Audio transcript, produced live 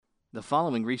The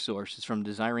following resource is from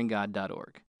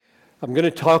desiringgod.org. I'm going to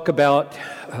talk about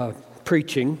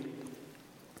preaching.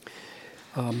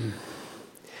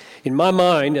 In my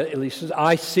mind, at least as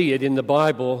I see it in the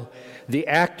Bible, the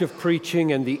act of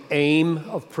preaching and the aim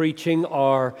of preaching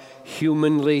are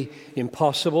humanly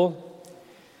impossible.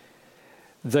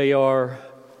 They are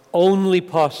only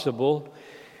possible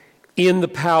in the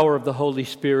power of the Holy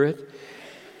Spirit.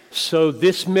 So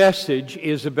this message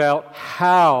is about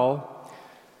how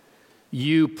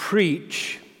you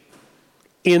preach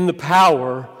in the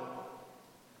power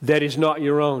that is not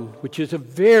your own, which is a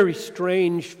very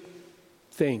strange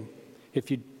thing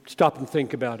if you stop and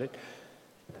think about it.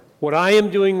 What I am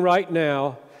doing right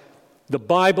now, the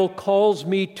Bible calls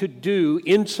me to do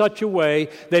in such a way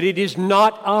that it is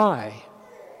not I,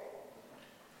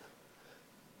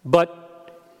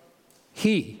 but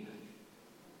He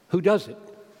who does it.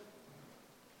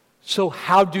 So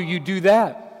how do you do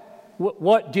that?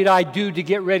 What did I do to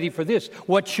get ready for this?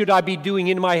 What should I be doing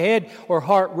in my head or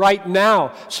heart right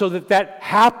now so that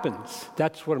happens?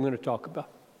 That's what I'm going to talk about.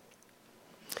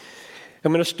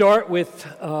 I'm going to start with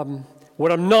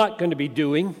what I'm not going to be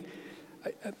doing.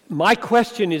 My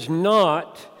question is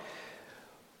not,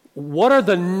 what are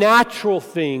the natural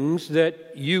things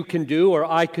that you can do or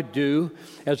I could do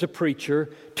as a preacher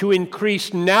to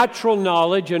increase natural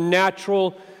knowledge and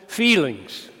natural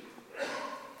feelings?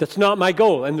 That's not my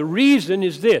goal. And the reason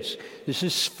is this. This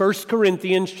is 1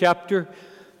 Corinthians chapter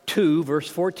 2, verse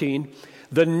 14.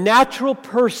 The natural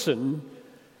person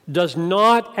does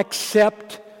not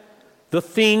accept the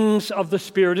things of the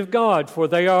Spirit of God, for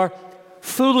they are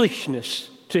foolishness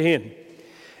to him.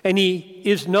 And he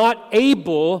is not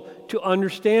able to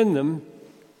understand them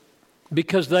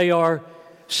because they are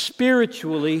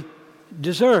spiritually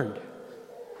discerned.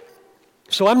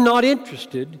 So I'm not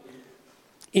interested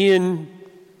in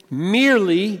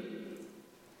merely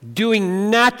doing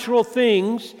natural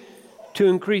things to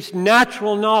increase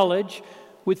natural knowledge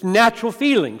with natural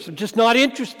feelings. I'm just not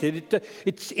interested.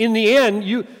 It's in the end,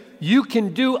 you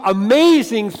can do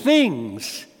amazing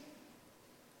things.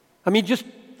 I mean, just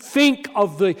think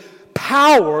of the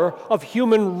power of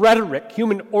human rhetoric,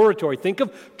 human oratory. Think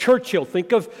of Churchill.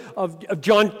 Think of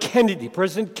John Kennedy,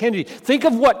 President Kennedy. Think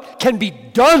of what can be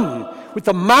done with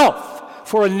the mouth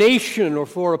for a nation or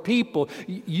for a people.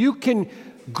 You can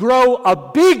grow a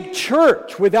big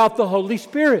church without the Holy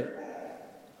Spirit.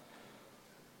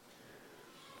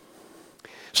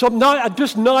 So I'm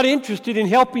just not interested in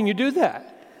helping you do that.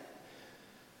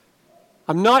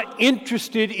 I'm not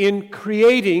interested in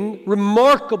creating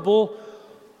remarkable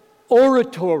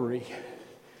oratory,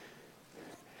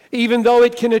 even though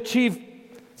it can achieve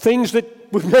things that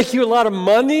would make you a lot of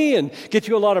money and get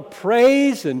you a lot of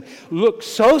praise and look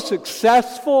so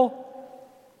successful.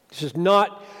 This is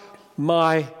not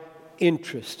my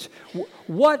interest.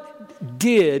 What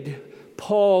did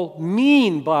Paul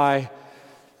mean by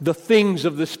the things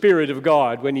of the Spirit of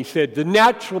God when he said the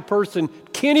natural person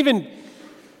can't even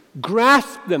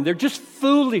grasp them? They're just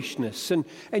foolishness. And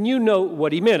you know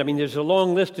what he meant. I mean, there's a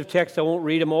long list of texts. I won't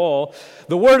read them all.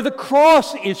 The word of the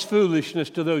cross is foolishness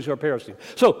to those who are perishing.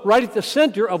 So right at the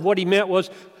center of what he meant was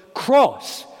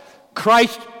cross.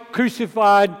 Christ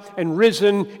crucified and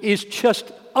risen is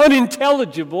just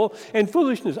unintelligible and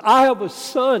foolishness. I have a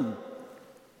son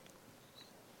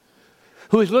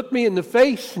who has looked me in the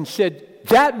face and said,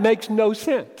 that makes no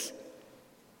sense.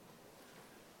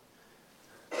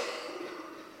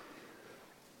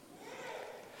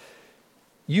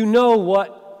 You know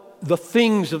what the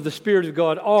things of the Spirit of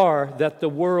God are that the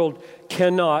world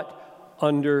cannot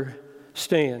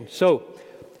understand. So,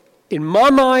 in my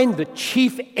mind, the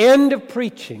chief end of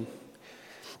preaching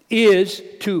is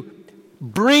to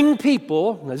bring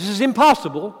people, now this is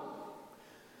impossible,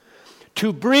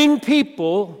 to bring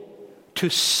people to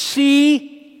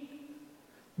see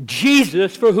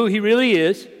Jesus for who He really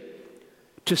is,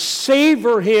 to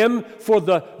savor Him for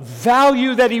the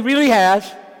value that He really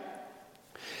has,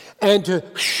 and to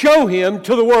show Him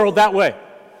to the world that way.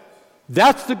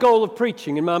 That's the goal of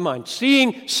preaching in my mind.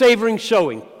 Seeing, savoring,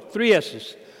 showing. 3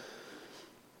 S's.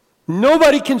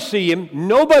 Nobody can see Him.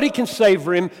 Nobody can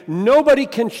savor Him. Nobody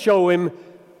can show Him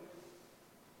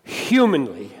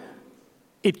humanly.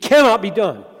 It cannot be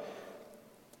done.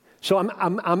 So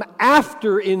I'm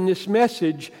after in this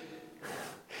message,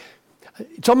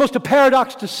 it's almost a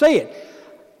paradox to say it,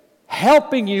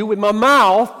 helping you with my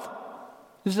mouth,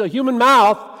 this is a human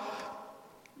mouth,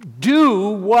 do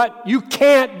what you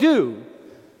can't do.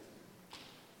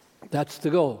 That's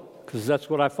the goal, because that's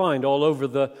what I find all over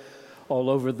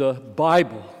the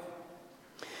Bible.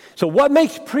 So what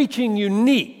makes preaching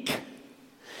unique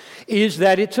is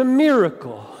that it's a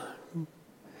miracle.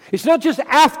 It's not just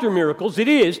after miracles. It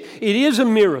is a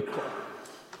miracle.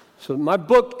 So my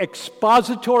book,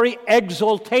 Expository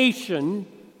Exaltation,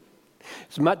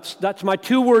 that's my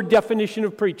two-word definition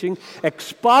of preaching.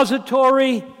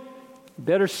 Expository, you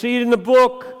better see it in the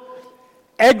book.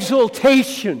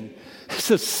 Exaltation.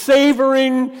 It's a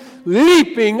savoring,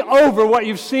 leaping over what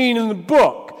you've seen in the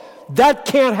book. That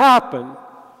can't happen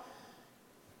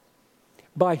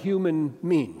by human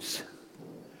means.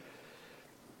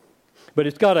 But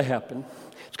it's got to happen.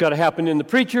 It's got to happen in the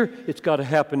preacher. It's got to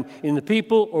happen in the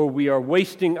people, or we are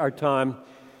wasting our time.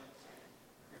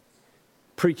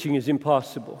 Preaching is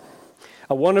impossible.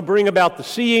 I want to bring about the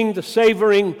seeing, the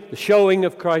savoring, the showing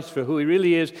of Christ for who He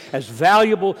really is, as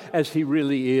valuable as He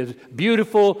really is,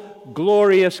 beautiful,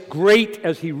 glorious, great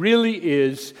as He really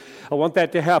is. I want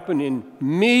that to happen in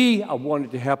me. I want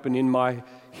it to happen in my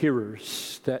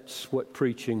hearers. That's what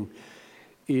preaching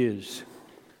is.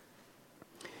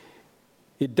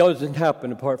 It doesn't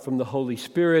happen apart from the Holy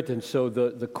Spirit, and so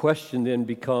the question then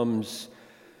becomes,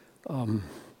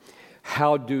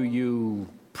 how do you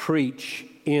preach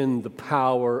in the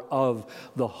power of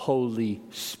the Holy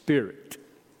Spirit?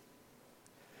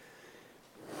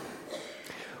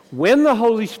 When the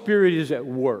Holy Spirit is at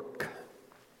work,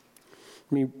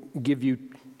 let me give you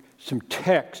some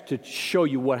text to show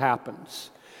you what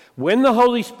happens. When the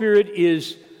Holy Spirit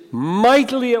is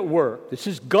mightily at work, this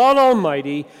is God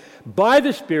Almighty, by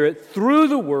the Spirit, through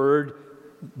the Word,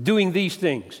 doing these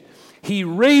things. He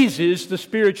raises the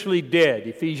spiritually dead,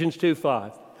 Ephesians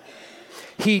 2:5.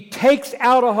 He takes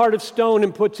out a heart of stone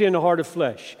and puts in a heart of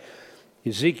flesh,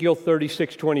 Ezekiel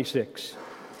 36:26.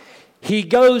 He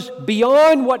goes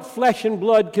beyond what flesh and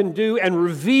blood can do and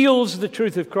reveals the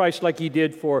truth of Christ like He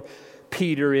did for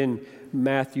Peter in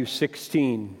Matthew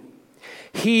 16.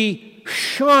 He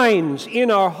shines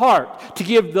in our heart to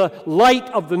give the light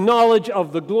of the knowledge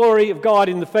of the glory of God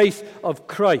in the face of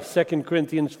Christ, 2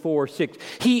 Corinthians 4:6.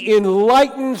 He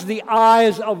enlightens the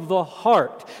eyes of the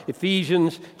heart,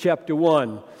 Ephesians chapter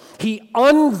 1. He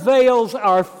unveils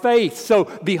our faith, so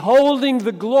beholding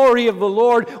the glory of the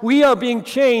Lord, we are being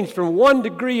changed from one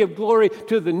degree of glory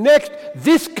to the next.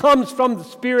 This comes from the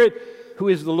Spirit who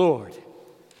is the Lord.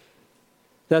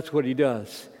 That's what He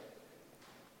does.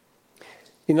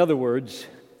 In other words,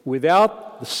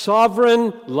 without the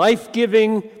sovereign,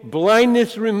 life-giving,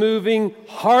 blindness-removing,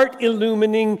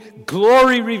 heart-illumining,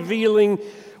 glory-revealing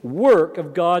work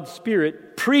of God's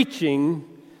Spirit, preaching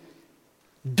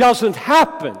doesn't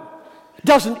happen,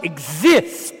 doesn't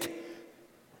exist.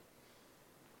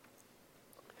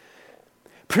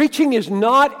 Preaching is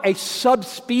not a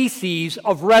subspecies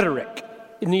of rhetoric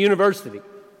in the university.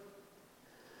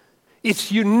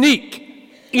 It's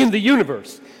unique in the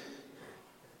universe.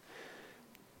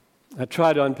 I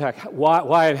try to unpack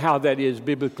why and how that is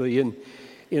biblically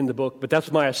in the book, but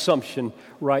that's my assumption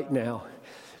right now.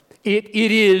 It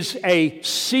is a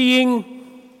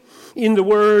seeing in the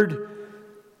Word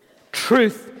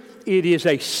truth. It is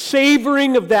a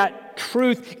savoring of that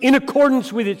truth in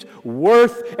accordance with its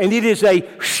worth, and it is a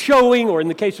showing, or in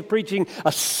the case of preaching,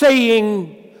 a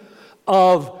saying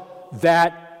of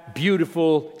that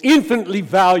beautiful, infinitely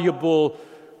valuable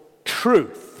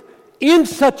truth in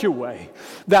such a way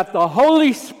that the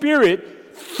Holy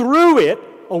Spirit, through it,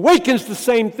 awakens the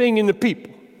same thing in the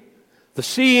people. The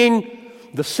seeing,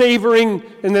 the savoring,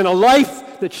 and then a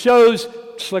life that shows,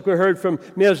 just like we heard from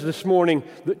Nez this morning,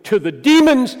 to the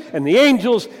demons and the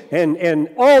angels and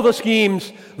all the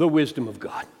schemes, the wisdom of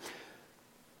God.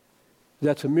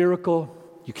 That's a miracle.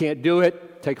 You can't do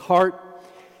it. Take heart.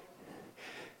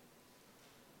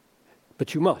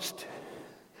 But you must.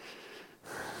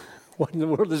 What in the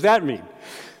world does that mean?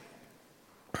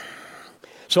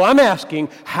 So I'm asking,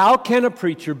 how can a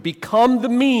preacher become the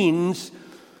means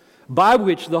by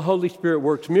which the Holy Spirit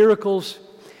works miracles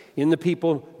in the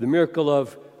people, the miracle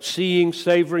of seeing,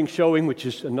 savoring, showing, which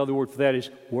is another word for that is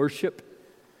worship.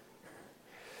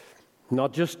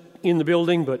 Not just in the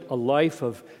building, but a life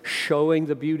of showing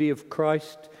the beauty of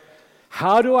Christ.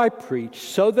 How do I preach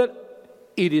so that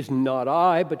it is not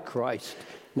I, but Christ?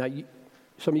 Now,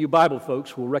 some of you Bible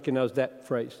folks will recognize that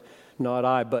phrase. Not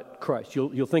I, but Christ.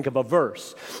 You'll think of a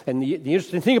verse. And the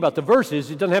interesting thing about the verse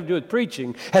is it doesn't have to do with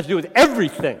preaching. It has to do with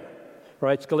everything.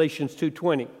 Right? It's Galatians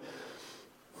 2:20.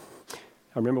 I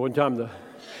remember one time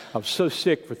I was so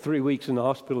sick for 3 weeks in the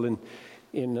hospital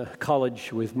in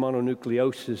college with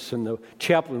mononucleosis, and the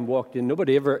chaplain walked in.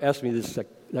 Nobody ever asked me this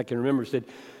I can remember. Said,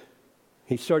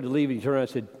 he started to leave, and he turned around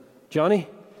and said, "Johnny,"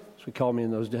 as we called me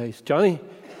in those days, "Johnny,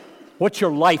 what's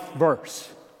your life verse?"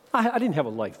 I didn't have a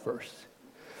life verse.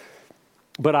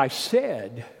 But I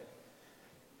said,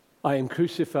 "I am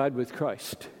crucified with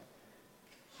Christ.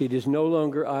 It is no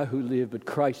longer I who live, but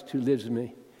Christ who lives in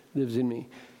me.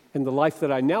 And the life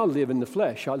that I now live in the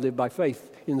flesh, I live by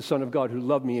faith in the Son of God who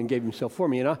loved me and gave himself for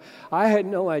me. And I had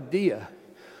no idea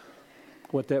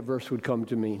what that verse would come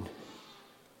to mean.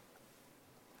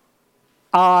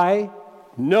 I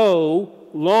no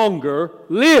longer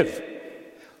live.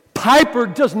 Piper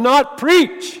does not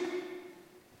preach.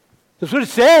 That's what it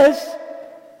says.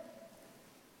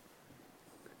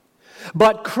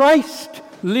 But Christ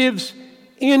lives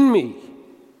in me.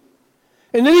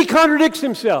 And then he contradicts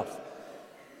himself.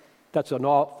 That's an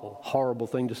awful, horrible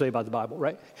thing to say about the Bible,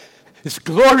 right? It's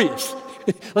glorious.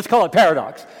 Let's call it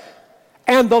paradox.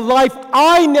 And the life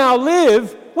I now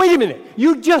live, wait a minute,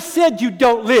 you just said you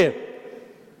don't live.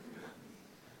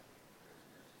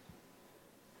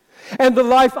 And the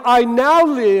life I now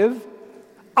live,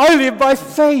 I live by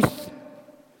faith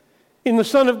in the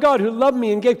Son of God who loved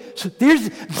me and gave. So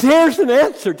there's an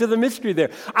answer to the mystery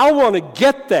there. I want to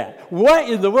get that. What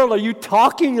in the world are you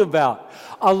talking about?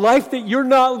 A life that you're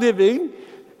not living,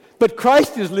 but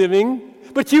Christ is living,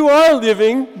 but you are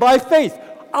living by faith.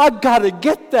 I've got to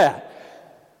get that.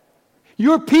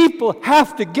 Your people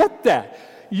have to get that.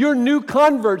 Your new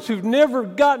converts who've never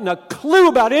gotten a clue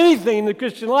about anything in the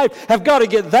Christian life have got to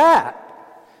get that.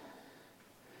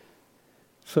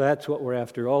 So that's what we're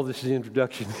after. All this is the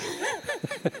introduction.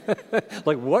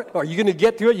 Like, what? Are you going to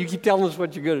get to it? You keep telling us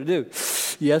what you're going to do.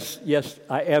 Yes,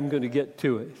 I am going to get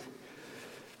to it.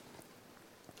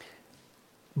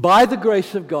 By the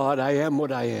grace of God, I am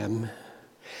what I am.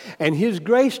 And his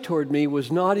grace toward me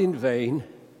was not in vain.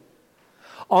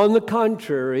 On the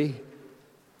contrary,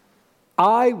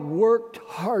 I worked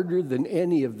harder than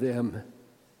any of them,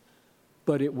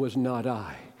 but it was not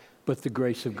I, but the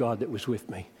grace of God that was with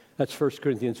me. That's 1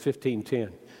 Corinthians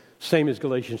 15:10, same as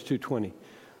Galatians 2:20.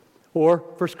 Or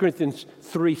 1 Corinthians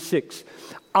 3:6.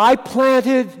 I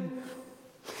planted,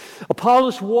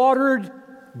 Apollos watered,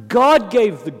 God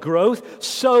gave the growth,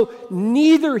 so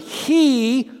neither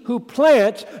he who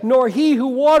plants nor he who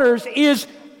waters is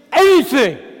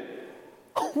anything.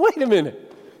 Wait a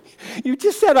minute. You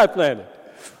just said I planted.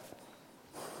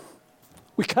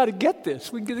 We got to get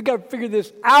this. We got to figure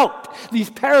this out. These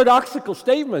paradoxical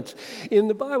statements in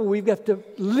the Bible, we've got to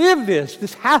live this.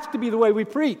 This has to be the way we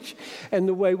preach and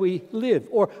the way we live.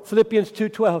 Or Philippians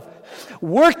 2:12.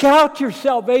 Work out your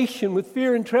salvation with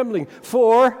fear and trembling,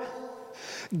 for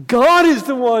God is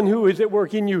the one who is at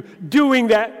work in you, doing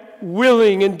that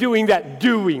willing and doing that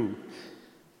doing.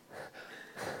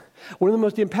 One of the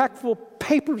most impactful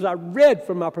papers I read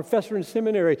from my professor in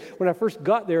seminary when I first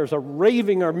got there as a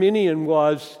raving Arminian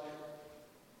was,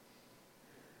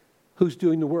 who's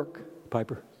doing the work,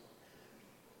 Piper?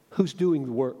 Who's doing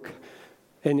the work?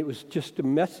 And it was just a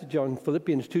message on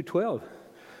Philippians 2:12.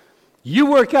 You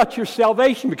work out your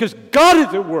salvation because God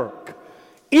is at work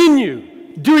in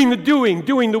you, doing the doing,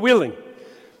 doing the willing.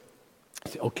 I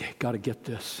said, okay, got to get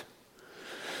this.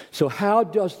 So how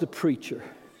does the preacher,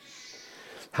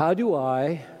 how do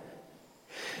I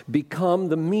become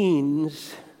the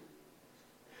means,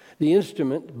 the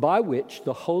instrument by which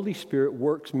the Holy Spirit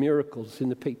works miracles in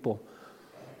the people?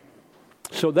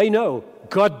 So they know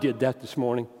God did that this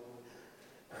morning.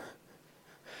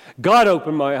 God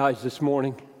opened my eyes this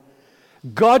morning.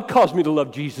 God caused me to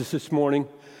love Jesus this morning.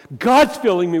 God's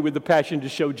filling me with the passion to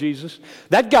show Jesus.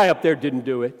 That guy up there didn't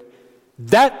do it.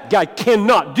 That guy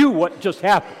cannot do what just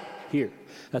happened here.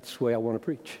 That's the way I want to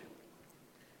preach.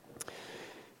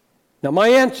 Now, my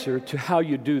answer to how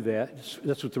you do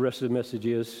that's what the rest of the message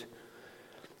is.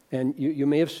 And you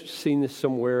may have seen this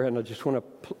somewhere, and I just want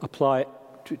to apply it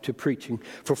to preaching.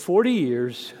 For 40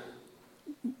 years,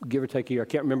 give or take a year, I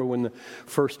can't remember when the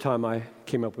first time I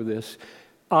came up with this,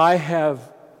 I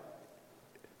have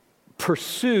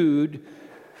pursued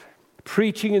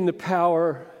preaching in the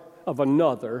power of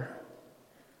another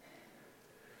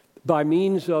by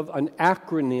means of an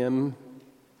acronym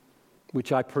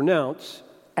which I pronounce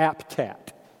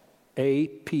APTAT,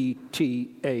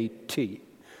 A-P-T-A-T.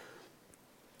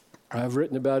 I've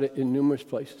written about it in numerous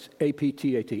places,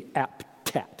 A-P-T-A-T,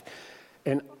 APTAT.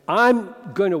 And I'm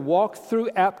going to walk through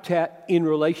APTAT in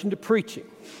relation to preaching.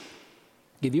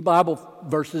 Give you Bible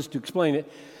verses to explain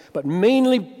it, but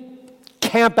mainly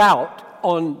camp out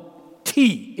on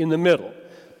T in the middle.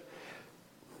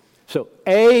 So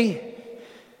A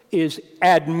is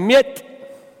admit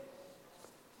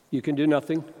you can do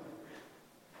nothing.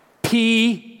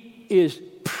 P is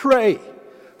pray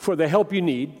for the help you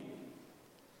need.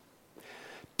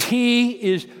 T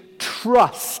is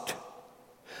trust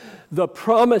the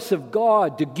promise of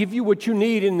God to give you what you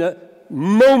need in the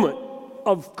moment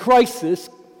of crisis,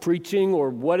 preaching or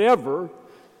whatever.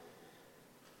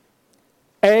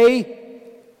 A,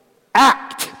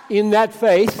 in that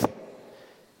faith.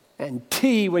 And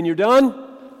T, when you're done,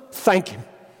 thank Him.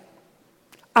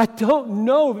 I don't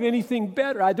know of anything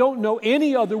better. I don't know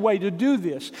any other way to do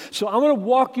this. So I'm going to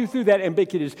walk you through that and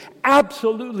make it as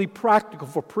absolutely practical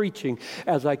for preaching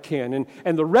as I can.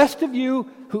 And the rest of you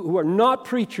who are not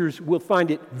preachers will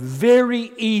find it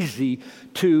very easy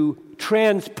to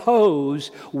transpose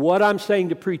what I'm saying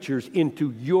to preachers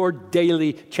into your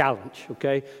daily challenge,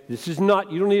 okay? This is not,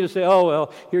 you don't need to say, oh,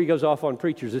 well, here he goes off on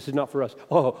preachers. This is not for us.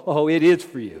 Oh, it is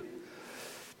for you.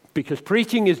 Because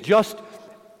preaching is just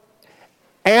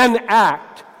an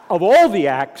act of all the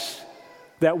acts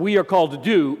that we are called to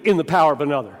do in the power of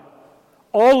another.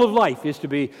 All of life is to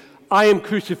be, I am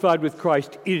crucified with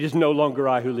Christ, it is no longer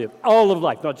I who live. All of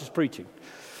life, not just preaching.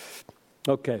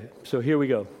 Okay, so here we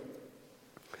go.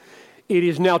 It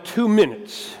is now 2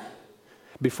 minutes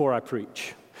before I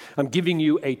preach. I'm giving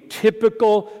you a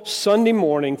typical Sunday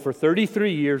morning for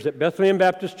 33 years at Bethlehem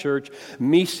Baptist Church,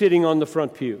 me sitting on the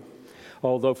front pew.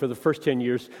 Although for the first 10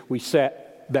 years, we sat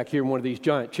back here in one of these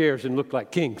giant chairs and looked like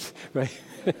kings, right?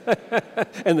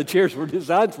 And the chairs were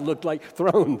designed to look like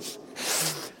thrones.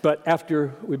 But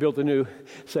after we built a new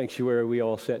sanctuary, we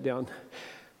all sat down.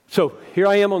 So here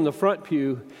I am on the front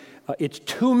pew. It's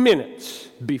 2 minutes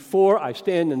before I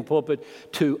stand in the pulpit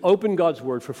to open God's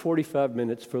Word for 45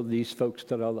 minutes for these folks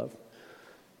that I love.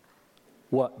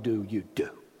 What do you do?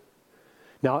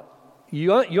 Now,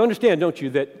 you understand, don't you,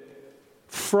 that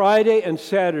Friday and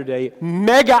Saturday,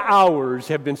 mega hours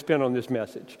have been spent on this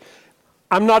message.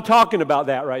 I'm not talking about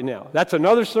that right now. That's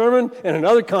another sermon and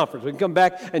another conference. We can come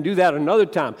back and do that another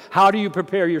time. How do you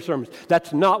prepare your sermons?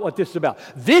 That's not what this is about.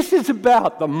 This is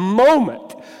about the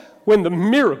moment when the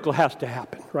miracle has to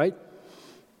happen, right?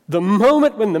 The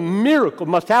moment when the miracle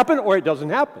must happen or it doesn't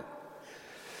happen.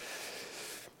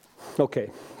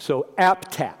 Okay, so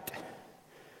APTAT.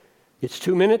 It's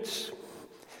 2 minutes.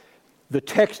 The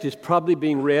text is probably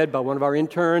being read by one of our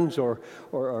interns or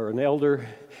an elder,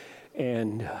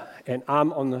 and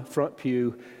I'm on the front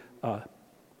pew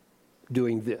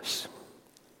doing this.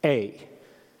 A,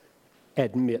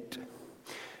 admit.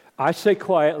 I say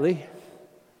quietly,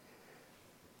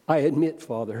 I admit,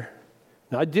 Father,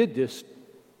 and I did this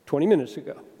 20 minutes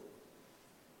ago.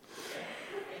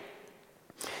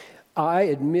 I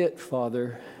admit,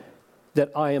 Father,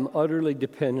 that I am utterly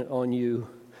dependent on you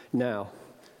now,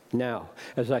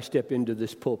 as I step into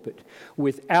this pulpit.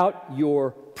 Without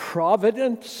your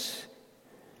providence,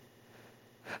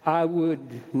 I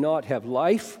would not have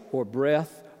life or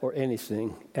breath or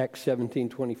anything. Acts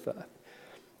 17:25.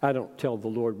 I don't tell the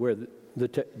Lord where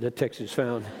the text is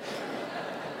found.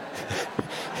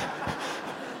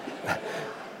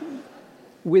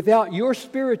 Without your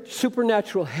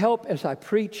supernatural help as I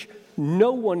preach,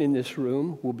 no one in this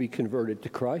room will be converted to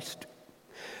Christ.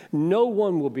 No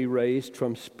one will be raised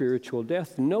from spiritual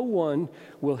death. No one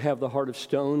will have the heart of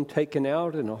stone taken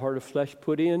out and a heart of flesh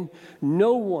put in.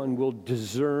 No one will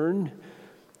discern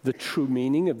the true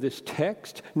meaning of this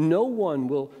text. No one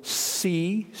will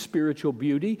see spiritual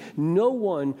beauty. No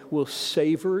one will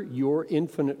savor your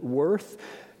infinite worth.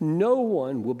 No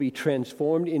one will be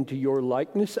transformed into your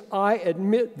likeness. I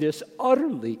admit this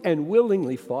utterly and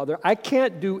willingly, Father. I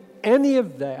can't do any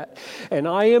of that. And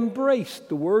I embrace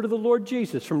the word of the Lord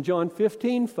Jesus from John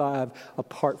 15:5.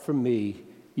 Apart from me,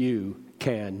 you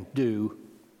can do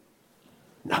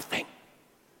nothing.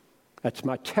 That's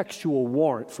my textual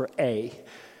warrant for A.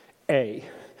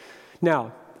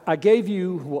 Now, I gave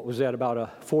you, what was that, about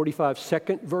a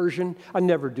 45-second version? I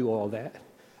never do all that.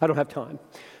 I don't have time.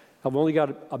 I've only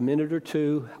got a minute or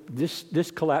two. This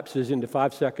collapses into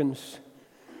 5 seconds.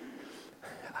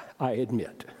 I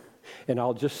admit. And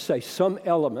I'll just say some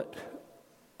element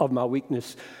of my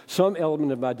weakness, some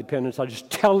element of my dependence. I'll just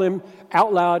tell him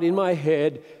out loud in my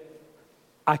head,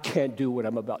 I can't do what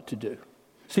I'm about to do.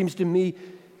 Seems to me,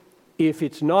 if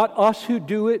it's not us who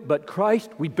do it, but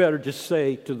Christ, we better just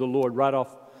say to the Lord right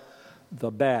off the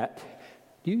bat.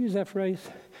 Do you use that phrase?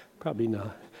 Probably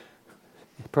not.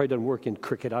 It probably doesn't work in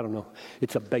cricket. I don't know.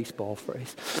 It's a baseball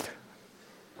phrase.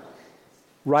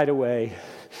 Right away,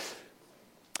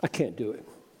 I can't do it.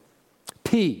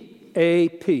 P.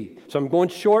 So I'm going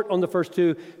short on the first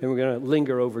two, and we're going to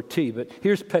linger over T. But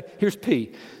here's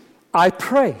P. I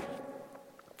pray.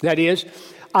 That is,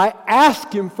 I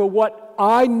ask him for what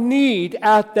I need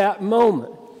at that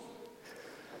moment.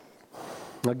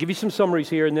 I'll give you some summaries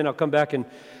here, and then I'll come back and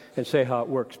say how it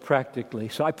works practically.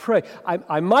 So I pray.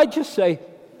 I might just say,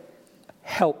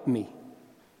 help me.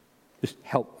 Just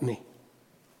help me.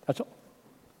 That's all.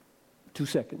 2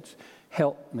 seconds.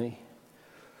 Help me.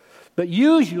 But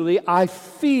usually I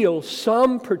feel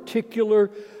some particular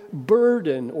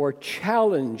burden or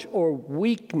challenge or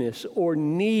weakness or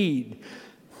need.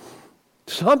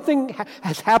 Something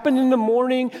has happened in the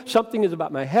morning. Something is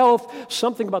about my health.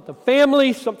 Something about the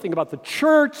family. Something about the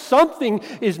church. Something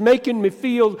is making me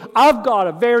feel I've got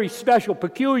a very special,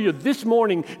 peculiar, this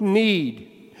morning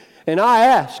need. And I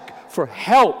ask for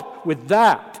help with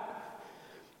that.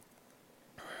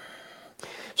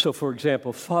 So, for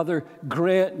example, Father,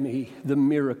 grant me the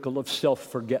miracle of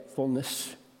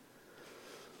self-forgetfulness.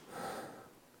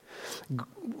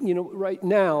 You know, right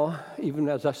now, even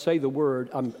as I say the word,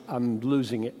 I'm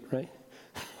losing it, right?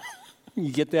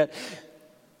 You get that?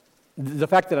 The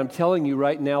fact that I'm telling you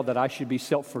right now that I should be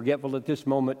self-forgetful at this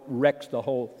moment wrecks the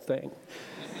whole thing.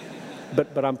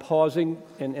 But I'm pausing,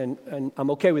 and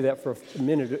I'm okay with that for a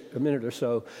minute or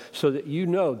so that you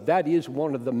know that is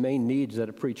one of the main needs that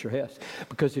a preacher has.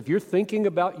 Because if you're thinking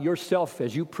about yourself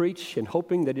as you preach and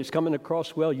hoping that it's coming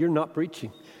across well, you're not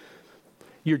preaching.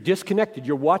 You're disconnected.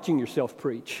 You're watching yourself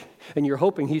preach, and you're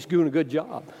hoping he's doing a good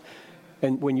job.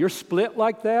 And when you're split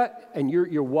like that, and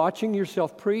you're watching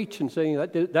yourself preach and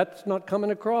saying that's not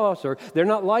coming across, or they're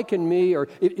not liking me, or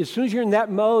as soon as you're in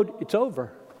that mode, it's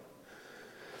over.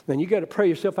 Then you got to pray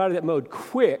yourself out of that mode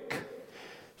quick.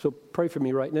 So pray for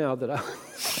me right now that I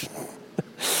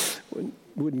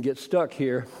wouldn't get stuck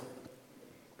here.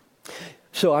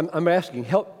 So I'm asking,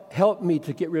 help me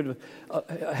to get rid of,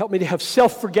 help me to have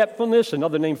self-forgetfulness.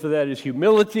 Another name for that is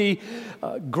humility.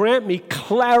 Grant me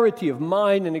clarity of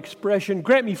mind and expression.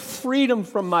 Grant me freedom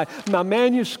from my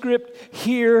manuscript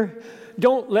here.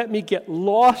 Don't let me get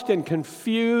lost and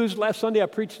confused. Last Sunday I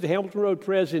preached at the Hamilton Road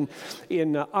Pres in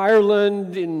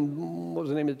Ireland, what was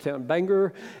the name of the town?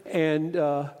 Bangor. And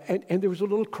there was a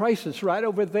little crisis right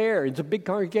over there. It's a big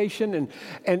congregation.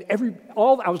 And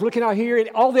I was looking out here, and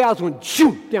all the eyes went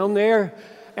shoot down there.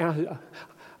 And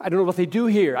I don't know what they do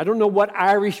here. I don't know what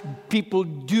Irish people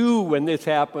do when this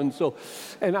happens.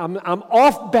 And I'm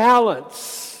off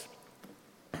balance.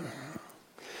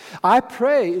 I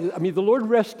pray, the Lord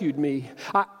rescued me.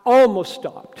 I almost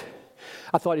stopped.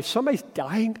 I thought, if somebody's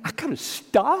dying, I gotta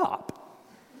stop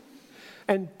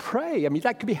and pray.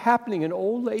 That could be happening. An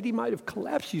old lady might have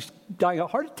collapsed. She's dying of a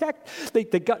heart attack.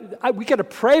 We gotta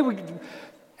pray.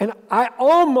 And I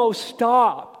almost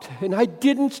stopped, and I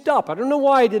didn't stop. I don't know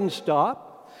why I didn't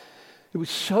stop. It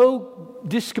was so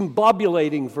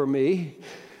discombobulating for me.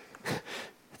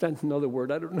 That's another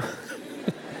word, I don't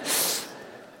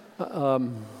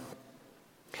know.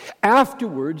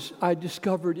 Afterwards, I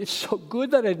discovered it's so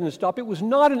good that I didn't stop. It was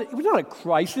not a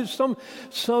crisis. Some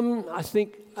I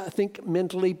think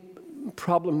mentally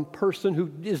problem person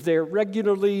who is there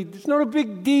regularly. It's not a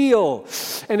big deal.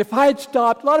 And if I had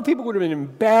stopped, a lot of people would have been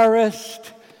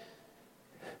embarrassed.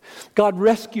 God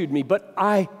rescued me, but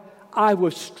I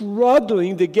was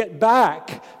struggling to get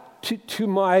back to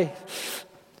my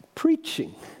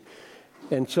preaching.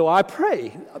 And so I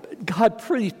pray, God,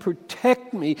 please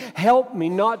protect me. Help me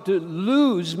not to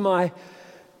lose my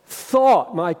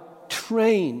thought, my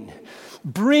train.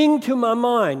 Bring to my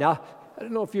mind. Now, I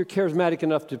don't know if you're charismatic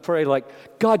enough to pray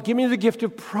like, God, give me the gift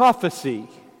of prophecy.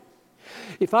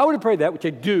 If I were to pray that, which I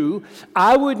do,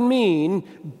 I would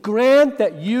mean, grant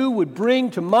that you would bring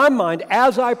to my mind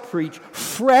as I preach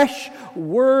fresh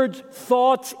words,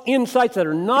 thoughts, insights that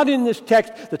are not in this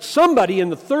text that somebody in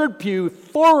the third pew,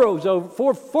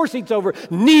 four seats over,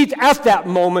 needs at that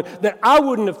moment that I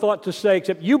wouldn't have thought to say,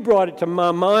 except you brought it to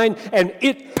my mind, and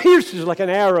it pierces like an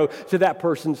arrow to that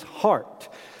person's heart.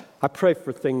 I pray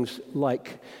for things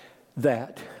like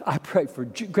that. I pray for,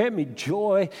 grant me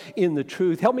joy in the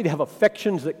truth. Help me to have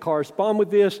affections that correspond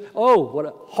with this. Oh, what a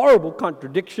horrible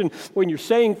contradiction when you're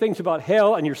saying things about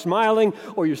hell and you're smiling,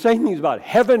 or you're saying things about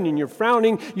heaven and you're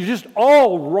frowning. You're just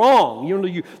all wrong.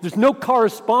 There's no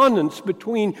correspondence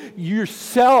between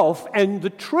yourself and the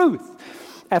truth.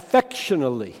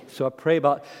 Affectionally. So I pray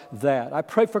about that. I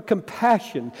pray for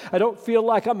compassion. I don't feel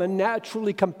like I'm a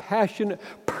naturally compassionate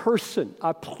person.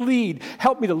 I plead,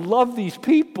 help me to love these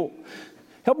people.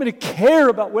 Help me to care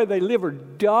about where they live or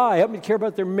die. Help me to care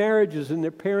about their marriages and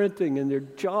their parenting and their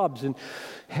jobs. And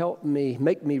help me,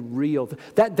 make me real.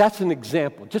 That's an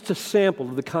example, just a sample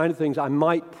of the kind of things I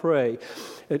might pray.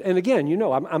 And again,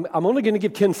 I'm only going to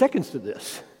give 10 seconds to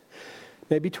this,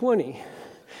 maybe 20.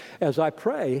 As I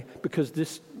pray,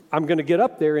 because I'm going to get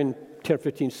up there in 10 or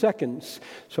 15 seconds,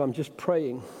 so I'm just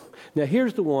praying. Now,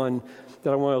 here's the one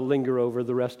that I want to linger over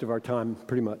the rest of our time,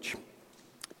 pretty much.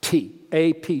 T,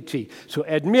 A-P-T. So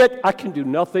admit I can do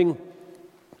nothing,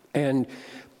 and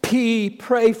P,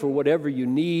 pray for whatever you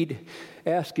need.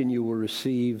 Ask and you will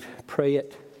receive. Pray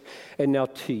it. And now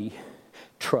T,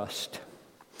 trust.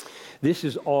 This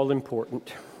is all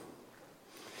important.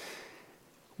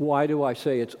 Why do I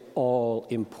say it's all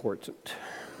important?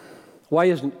 Why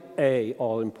isn't A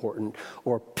all important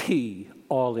or P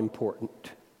all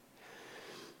important?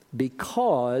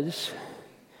 Because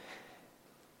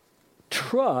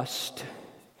trust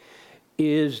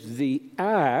is the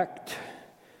act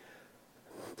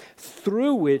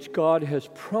through which God has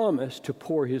promised to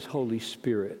pour His Holy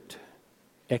Spirit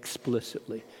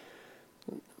explicitly.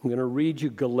 I'm going to read you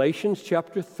Galatians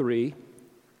chapter 3,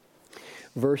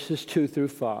 verses 2 through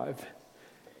 5,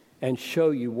 and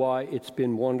show you why it's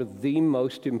been one of the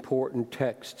most important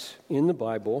texts in the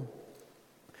Bible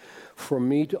for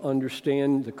me to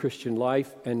understand the Christian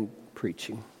life and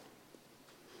preaching.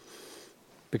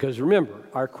 Because remember,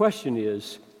 our question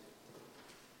is,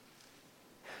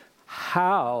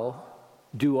 how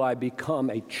do I become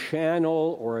a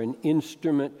channel or an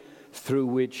instrument through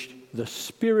which the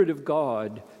Spirit of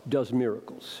God does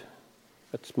miracles?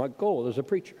 That's my goal as a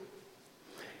preacher.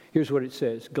 Here's what it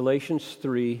says, Galatians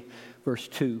 3, verse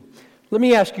 2. Let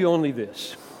me ask you only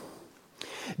this.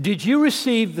 Did you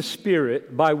receive the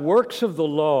Spirit by works of the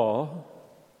law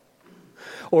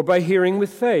or by hearing with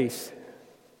faith?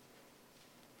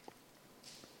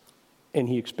 And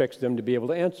he expects them to be able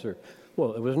to answer.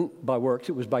 Well, it wasn't by works,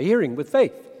 it was by hearing with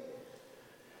faith.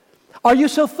 Are you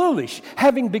so foolish?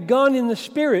 Having begun in the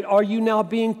Spirit, are you now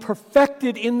being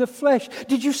perfected in the flesh?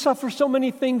 Did you suffer so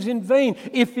many things in vain,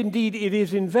 if indeed it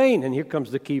is in vain? And here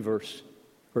comes the key verse,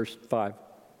 verse 5.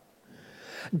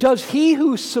 Does he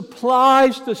who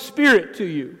supplies the Spirit to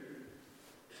you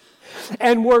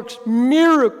and works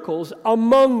miracles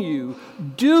among you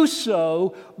do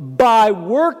so by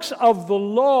works of the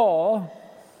law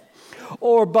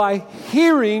or by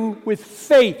hearing with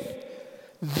faith?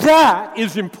 That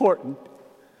is important,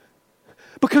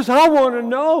 because I want to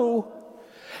know,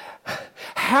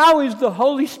 how is the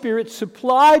Holy Spirit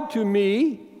supplied to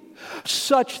me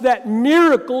such that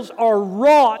miracles are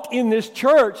wrought in this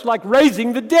church, like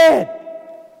raising the dead?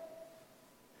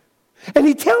 And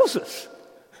he tells us.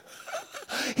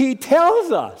 He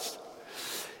tells us.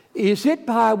 Is it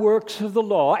by works of the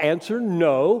law? Answer,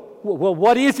 no. Well,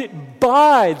 what is it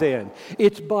by then?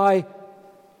 It's by...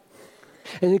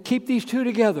 And then keep these two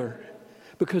together,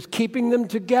 because keeping them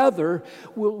together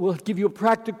will give you a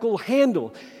practical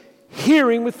handle.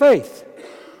 Hearing with faith.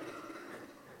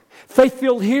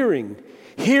 Faith-filled hearing.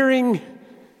 Hearing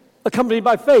accompanied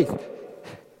by faith.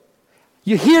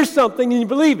 You hear something and you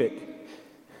believe it.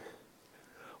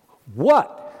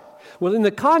 What? Well, in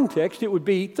the context, it would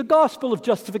be the gospel of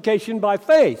justification by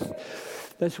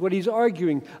faith. That's what he's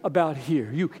arguing about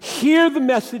here. You hear the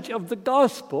message of the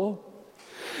gospel,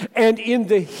 and in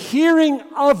the hearing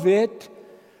of it,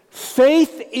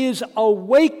 faith is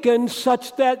awakened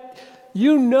such that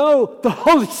you know the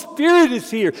Holy Spirit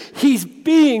is here. He's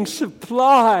being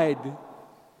supplied.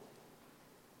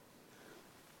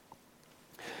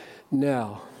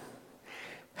 Now,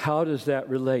 how does that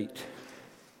relate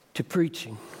to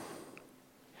preaching?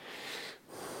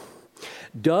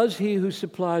 Does he who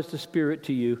supplies the Spirit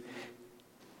to you,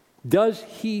 does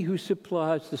he who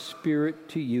supplies the Spirit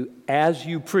to you as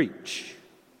you preach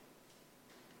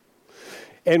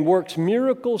and works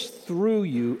miracles through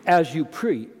you as you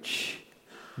preach,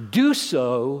 do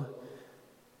so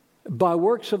by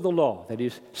works of the law, that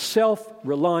is,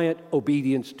 self-reliant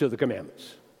obedience to the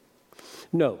commandments?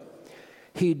 No,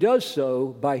 he does so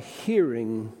by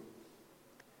hearing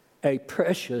a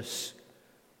precious,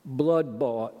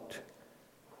 blood-bought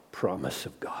promise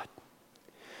of God.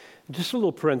 Just a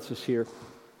little parenthesis here.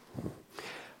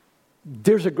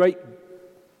 There's a great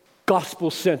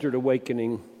gospel-centered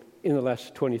awakening in the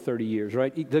last 20, 30 years,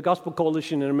 right? The Gospel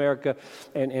Coalition in America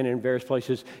and in various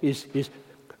places is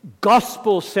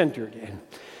gospel-centered.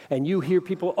 And you hear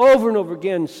people over and over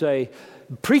again say,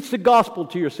 preach the gospel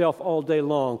to yourself all day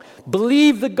long.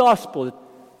 Believe the gospel. It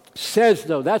says,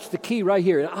 though, that's the key right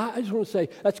here. And I just want to say,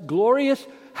 that's glorious.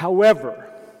 However,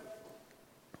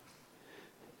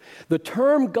 the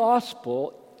term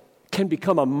gospel can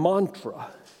become a mantra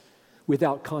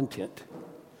without content.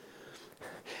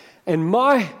 And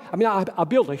I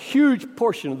built a huge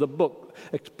portion of the book,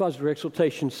 Expository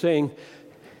Exhortation, saying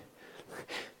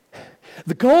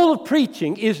the goal of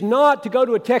preaching is not to go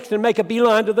to a text and make a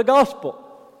beeline to the gospel.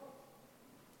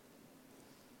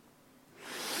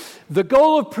 The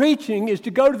goal of preaching is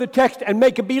to go to the text and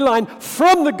make a beeline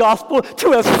from the gospel to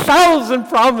 1,000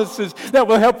 promises that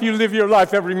will help you live your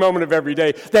life every moment of every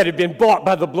day that have been bought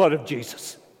by the blood of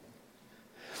Jesus.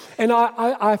 And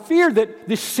I fear that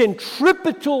this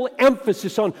centripetal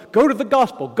emphasis on go to the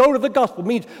gospel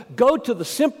means go to the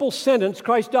simple sentence,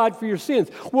 Christ died for your sins.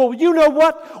 Well, you know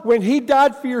what? When he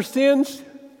died for your sins,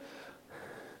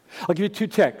 I'll give you two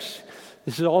texts.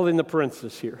 This is all in the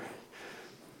parenthesis here.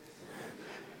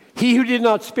 He who did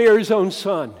not spare his own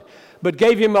son, but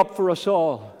gave him up for us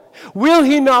all, will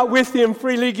he not with him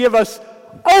freely give us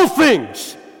all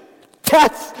things?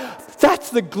 That's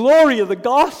the glory of the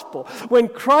gospel. When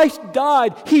Christ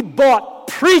died, he bought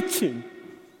preaching.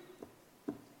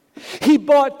 He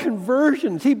bought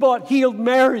conversions. He bought healed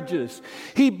marriages.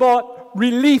 He bought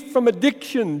relief from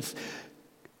addictions.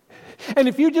 And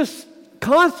if you just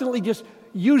constantly just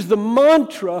use the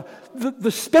mantra, the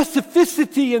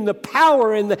specificity and the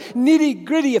power and the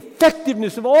nitty-gritty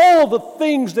effectiveness of all the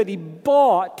things that he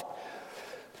bought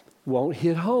won't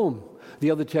hit home. The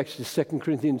other text is 2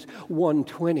 Corinthians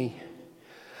 1:20.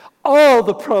 All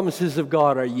the promises of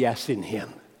God are yes in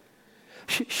him.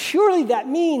 Surely that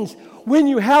means when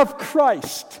you have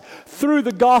Christ through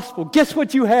the gospel, guess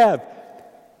what you have?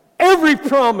 Every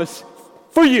promise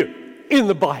for you in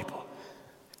the Bible.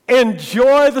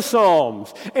 Enjoy the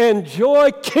Psalms.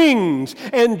 Enjoy Kings.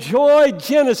 Enjoy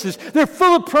Genesis. They're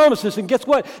full of promises. And guess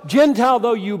what? Gentile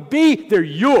though you be, they're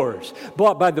yours,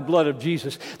 bought by the blood of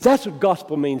Jesus. That's what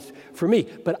gospel means for me.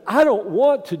 But I don't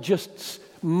want to just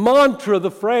mantra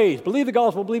the phrase, believe the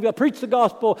gospel, believe God, preach the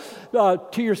gospel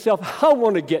to yourself. I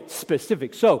want to get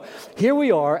specific. So here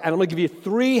we are, and I'm going to give you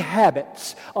 3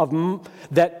 habits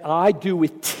that I do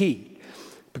with tea.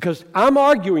 Because I'm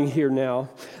arguing here now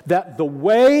that the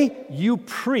way you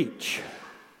preach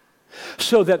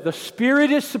so that the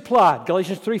Spirit is supplied,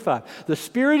 Galatians 3:5, the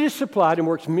Spirit is supplied and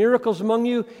works miracles among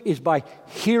you is by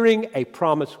hearing a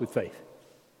promise with faith.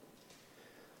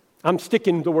 I'm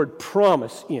sticking the word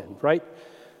promise in, right?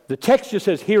 The text just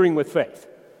says hearing with faith.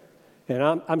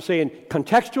 And I'm saying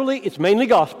contextually it's mainly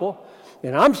gospel.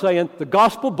 And I'm saying the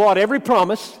gospel bought every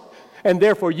promise, and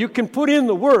therefore you can put in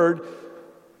the word.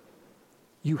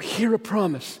 You hear a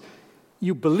promise,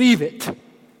 you believe it,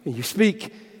 and you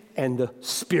speak, and the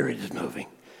Spirit is moving.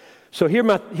 So here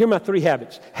are my 3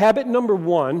 habits. Habit number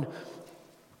 1,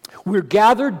 we're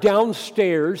gathered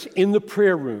downstairs in the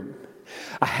prayer room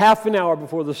a half an hour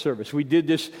before the service. We did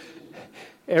this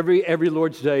every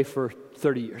Lord's Day for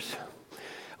 30 years.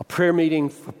 A prayer meeting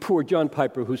for poor John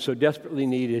Piper, who so desperately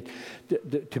needed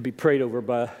to be prayed over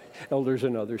by elders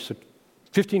and others. So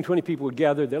 15, 20 people would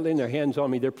gather. They're laying their hands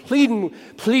on me. They're pleading.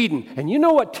 And you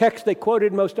know what text they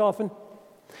quoted most often?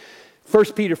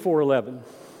 1 Peter 4:11.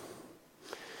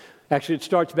 Actually, it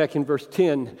starts back in verse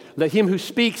 10. Let him who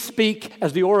speaks speak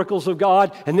as the oracles of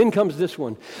God. And then comes this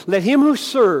one. Let him who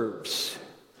serves.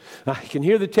 I can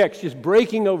hear the text just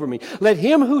breaking over me. Let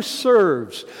him who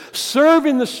serves serve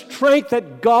in the strength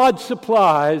that God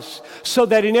supplies, so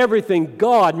that in everything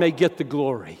God may get the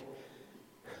glory.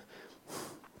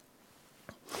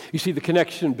 You see the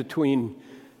connection between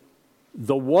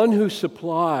the one who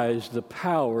supplies the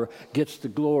power gets the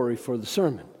glory for the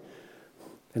sermon.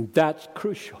 And that's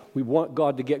crucial. We want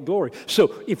God to get glory.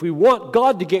 So if we want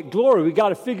God to get glory, we've got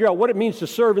to figure out what it means to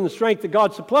serve in the strength that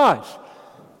God supplies.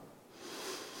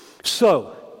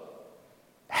 So,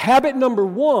 habit number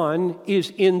 1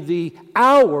 is in the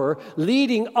hour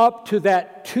leading up to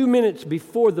that 2 minutes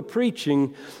before the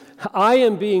preaching, I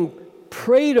am being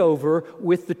prayed over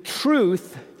with the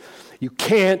truth. You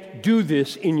can't do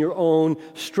this in your own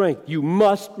strength. You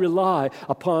must rely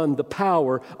upon the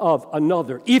power of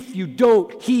another. If you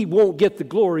don't, he won't get the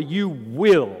glory. You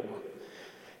will.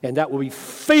 And that will be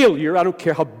failure. I don't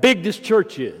care how big this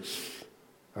church is.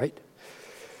 Right?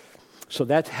 So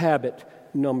that's habit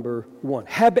number 1.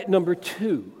 Habit number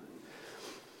 2.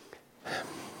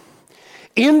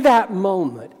 In that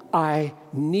moment, I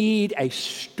need a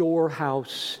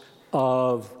storehouse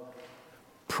of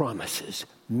promises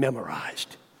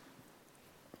memorized.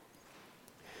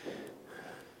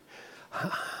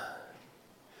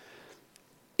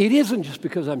 It isn't just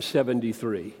because I'm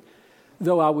 73,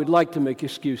 though I would like to make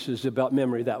excuses about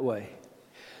memory that way.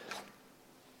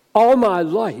 All my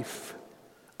life,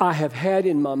 I have had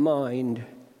in my mind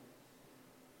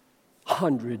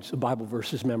hundreds of Bible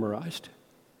verses memorized.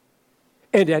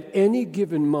 And at any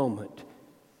given moment,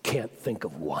 can't think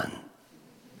of one.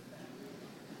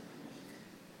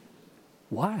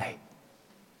 Why?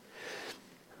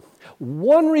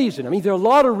 One reason, there are a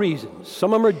lot of reasons.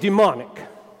 Some of them are demonic,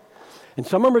 and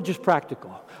some of them are just practical.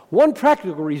 One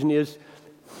practical reason is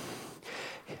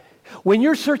when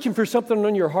you're searching for something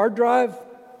on your hard drive,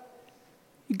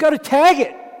 you got to tag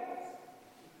it.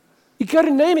 You got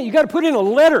to name it. You got to put in a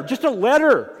letter, just a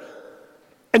letter.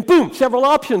 And boom, several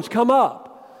options come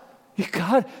up. You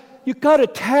got to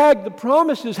tag the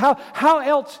promises. How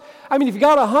else? If you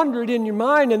got 100 in your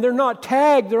mind and they're not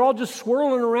tagged, they're all just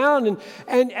swirling around and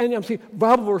I'm saying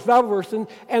Bible verse,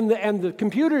 and the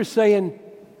computer is saying,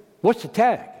 what's the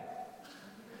tag?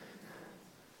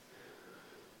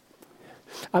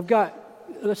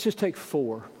 Let's just take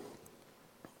 4.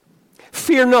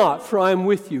 Fear not, for I am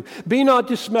with you. Be not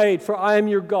dismayed, for I am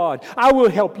your God. I will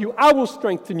help you. I will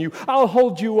strengthen you. I'll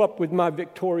hold you up with my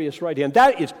victorious right hand.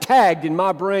 That is tagged in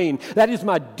my brain. That is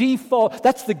my default.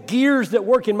 That's the gears that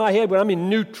work in my head when I'm in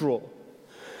neutral.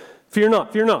 Fear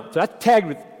not, fear not. So that's tagged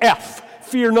with F.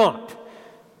 Fear not.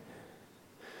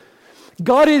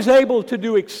 God is able to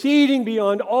do exceeding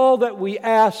beyond all that we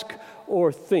ask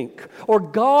or think. Or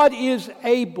God is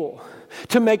able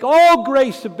to make all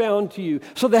grace abound to you,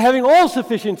 so that having all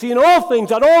sufficiency in all things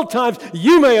at all times,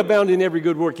 you may abound in every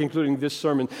good work, including this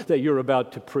sermon that you're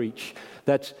about to preach.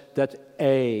 That's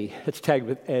A. It's tagged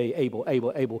with A. Able,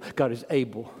 able, able. God is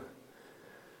able.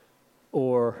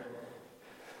 Or,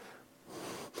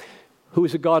 who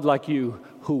is a God like you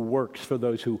who works for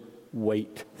those who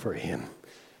wait for him?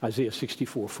 Isaiah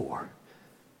 64:4.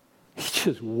 He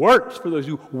just works for those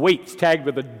who wait. It's tagged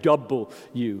with a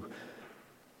W.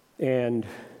 And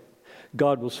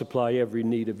God will supply every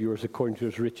need of yours according to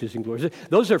his riches and glory.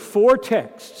 Those are 4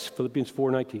 texts, Philippians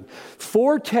 4:19.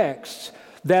 4 texts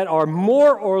that are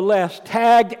more or less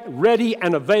tagged, ready,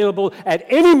 and available at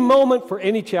any moment for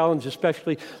any challenge,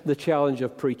 especially the challenge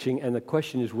of preaching. And the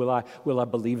question is, will I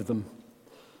believe them?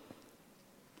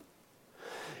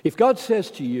 If God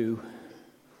says to you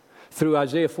through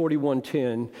Isaiah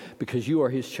 41:10, because you are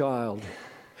his child,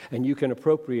 and you can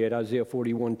appropriate Isaiah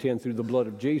 41:10 through the blood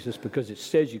of Jesus because it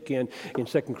says you can in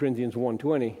 2 Corinthians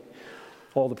 1:20.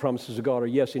 All the promises of God are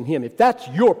yes in him. If that's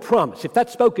your promise, if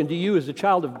that's spoken to you as a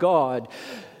child of God,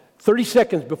 30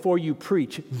 seconds before you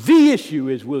preach, the issue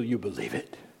is, will you believe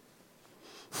it?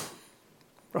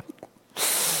 Right?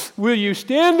 Will you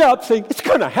stand up saying, it's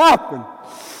going to happen.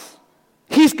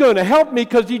 He's going to help me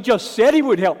because he just said he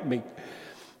would help me.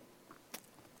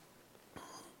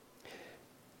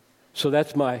 So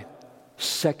that's my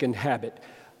second habit.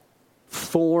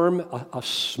 Form a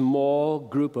small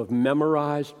group of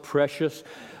memorized, precious,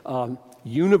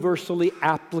 universally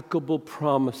applicable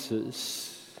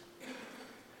promises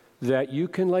that you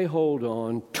can lay hold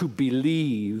on to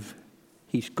believe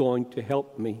he's going to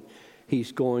help me.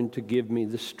 He's going to give me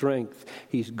the strength.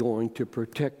 He's going to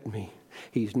protect me.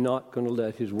 He's not going to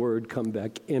let his word come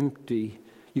back empty.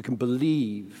 You can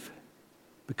believe,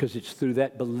 because it's through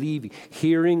that believing,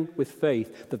 hearing with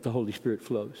faith, that the Holy Spirit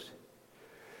flows.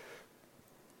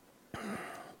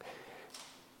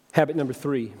 Habit number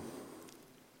 3.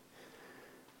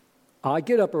 I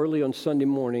get up early on Sunday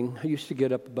morning. I used to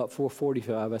get up about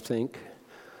 4:45, I think.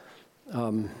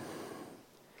 And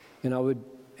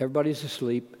everybody's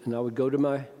asleep, and I would go to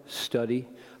my study.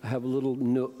 I have a little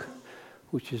nook,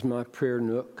 which is my prayer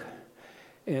nook.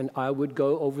 And I would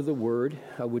go over the Word.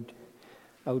 I would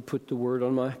put the Word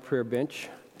on my prayer bench,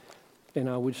 and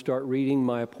I would start reading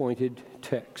my appointed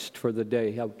text for the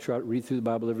day. I would try to read through the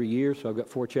Bible every year, so I've got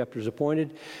 4 chapters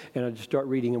appointed, and I'd just start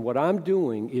reading. And what I'm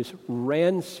doing is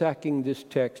ransacking this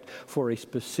text for a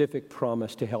specific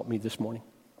promise to help me this morning.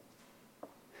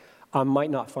 I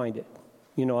might not find it.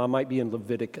 I might be in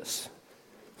Leviticus,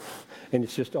 and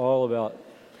it's just all about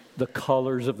the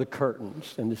colors of the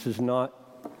curtains, and this is not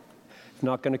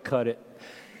going to cut it.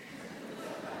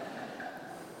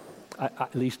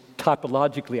 At least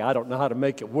typologically, I don't know how to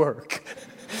make it work.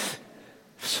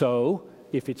 So,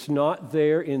 if it's not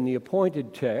there in the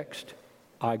appointed text,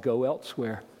 I go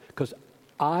elsewhere. Because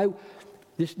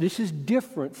this is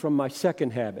different from my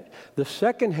second habit. The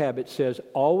second habit says,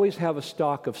 always have a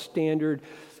stock of standard,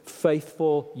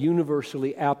 faithful,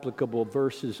 universally applicable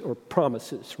verses or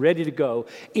promises ready to go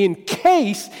in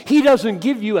case he doesn't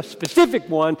give you a specific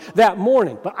one that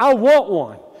morning. But I want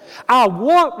one. I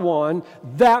want one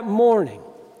that morning.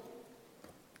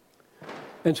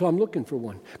 And so I'm looking for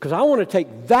one because I want to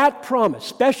take that promise,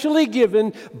 specially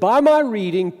given by my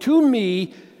reading to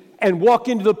me, and walk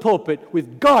into the pulpit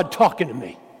with God talking to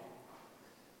me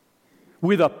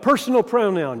with a personal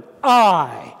pronoun.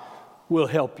 I will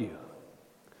help you.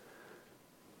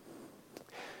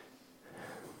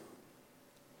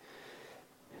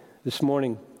 This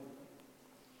morning,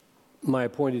 my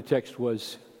appointed text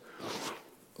was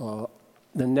the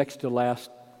next to last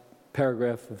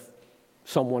paragraph of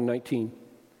Psalm 119.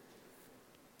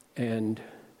 And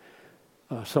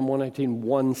Psalm 119,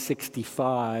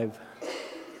 165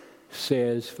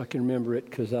 says, if I can remember it,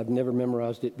 because I've never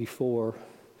memorized it before,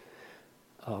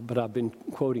 but I've been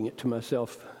quoting it to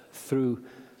myself through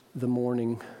the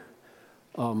morning.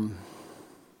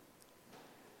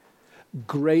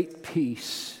 Great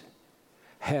peace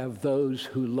have those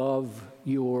who love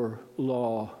your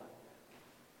law.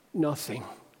 Nothing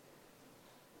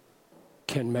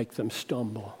can make them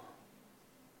stumble.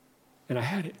 And I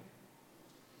had it.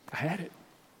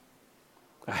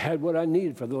 I had what I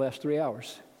needed for the last 3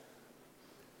 hours.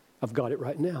 I've got it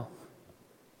right now.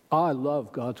 I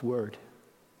love God's Word.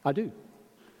 I do.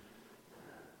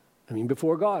 I mean,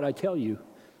 before God, I tell you,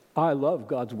 I love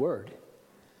God's Word.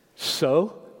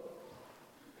 So,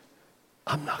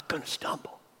 I'm not going to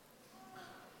stumble.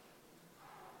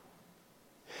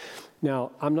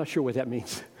 Now, I'm not sure what that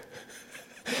means.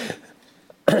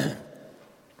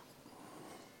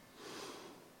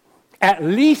 At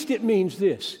least it means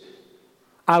this.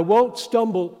 I won't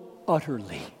stumble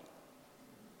utterly.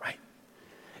 Right?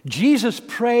 Jesus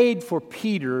prayed for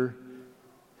Peter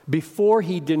before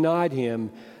he denied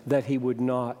him that he would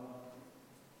not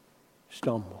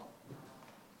stumble.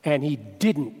 And he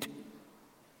didn't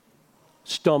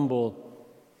stumble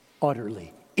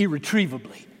utterly,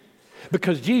 irretrievably.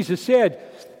 Because Jesus said,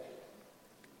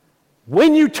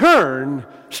 when you turn,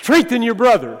 strengthen your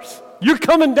brothers. You're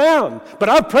coming down, but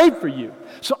I've prayed for you.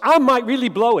 So I might really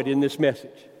blow it in this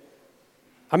message.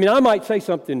 I mean, I might say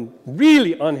something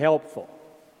really unhelpful.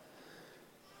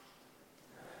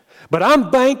 But I'm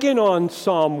banking on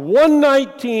Psalm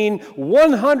 119,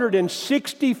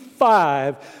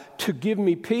 165 to give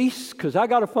me peace, because I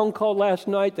got a phone call last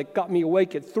night that got me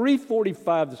awake at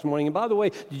 3:45 this morning. And by the way,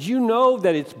 did you know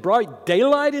that it's bright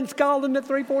daylight in Scotland at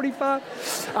 3:45?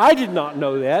 I did not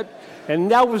know that,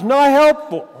 and that was not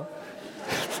helpful.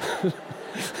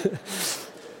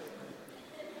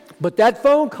 But that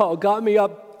phone call got me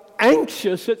up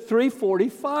anxious at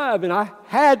 3:45, and I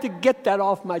had to get that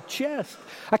off my chest.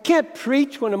 I can't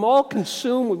preach when I'm all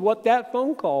consumed with what that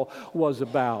phone call was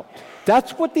about.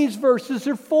 That's what these verses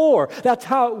are for. That's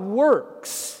how it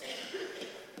works.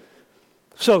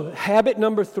 So habit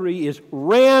number 3 is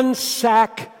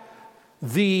ransack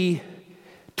the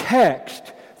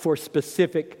text for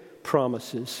specific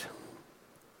promises.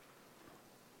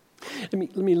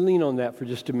 Let me lean on that for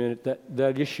just a minute,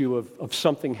 that issue of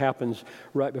something happens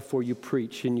right before you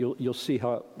preach, and you'll see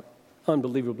how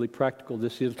unbelievably practical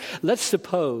this is. Let's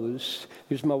suppose,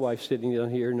 here's my wife sitting down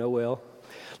here, Noelle.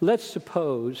 Let's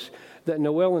suppose that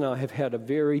Noelle and I have had a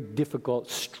very difficult,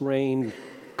 strained,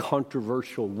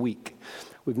 controversial week.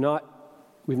 We've not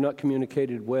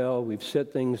communicated well. We've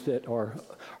said things that are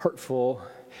hurtful,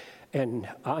 and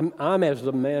I'm as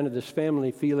the man of this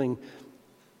family feeling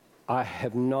I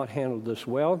have not handled this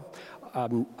well.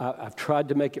 I've tried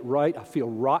to make it right. I feel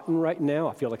rotten right now.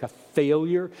 I feel like a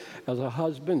failure as a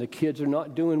husband. The kids are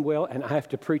not doing well, and I have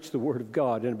to preach the Word of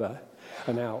God in about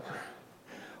an hour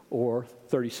or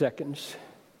 30 seconds.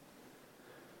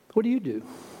 What do?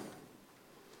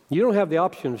 You don't have the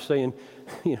option of saying,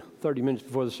 30 minutes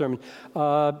before the sermon,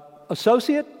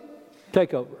 associate,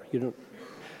 take over.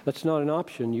 That's not an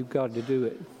option. You've got to do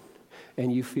it.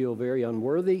 And you feel very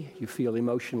unworthy. You feel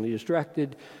emotionally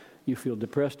distracted. You feel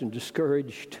depressed and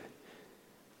discouraged.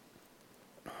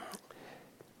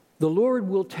 The Lord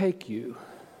will take you.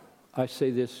 I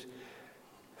say this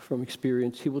from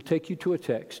experience. He will take you to a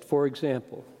text. For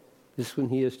example, this one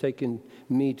He has taken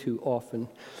me to often.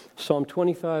 Psalm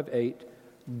 25:8.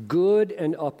 Good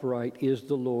and upright is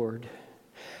the Lord.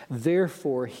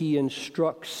 Therefore He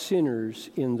instructs sinners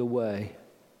in the way.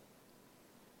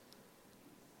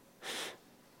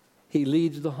 He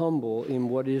leads the humble in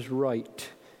what is right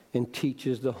and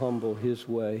teaches the humble His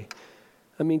way.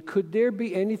 I mean, could there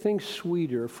be anything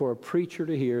sweeter for a preacher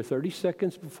to hear 30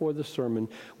 seconds before the sermon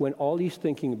when all he's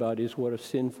thinking about is what a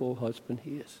sinful husband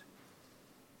he is?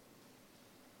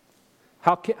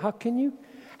 How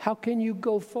can you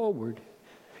go forward?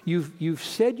 You've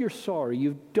said you're sorry.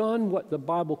 You've done what the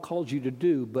Bible calls you to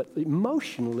do, but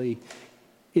emotionally,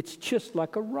 it's just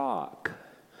like a rock.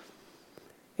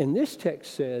 And this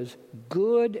text says,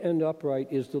 good and upright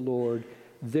is the Lord,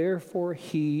 therefore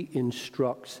He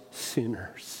instructs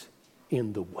sinners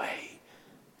in the way.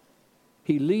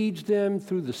 He leads them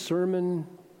through the sermon,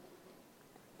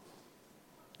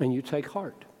 and you take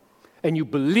heart. And you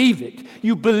believe it.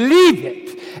 You believe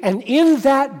it. And in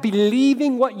that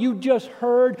believing what you just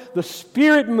heard, the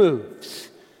Spirit moves.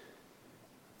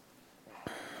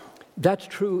 That's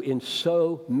true in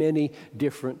so many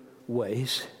different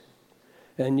ways.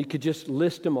 And you could just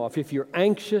list them off. If you're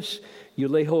anxious, you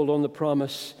lay hold on the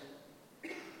promise.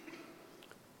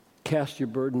 Cast your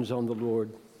burdens on the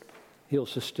Lord. He'll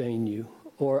sustain you.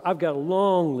 Or I've got a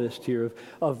long list here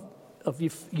of you.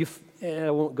 And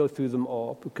I won't go through them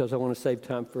all because I want to save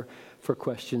time for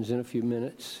questions in a few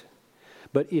minutes.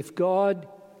 But if God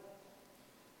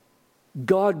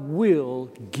will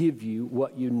give you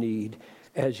what you need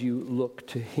as you look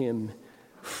to Him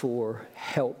for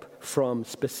help from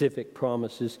specific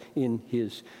promises in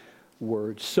His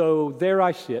Word. So there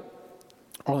I sit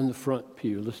on the front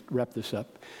pew. Let's wrap this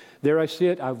up. There I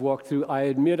sit, I've walked through, I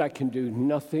admit I can do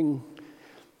nothing.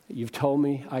 You've told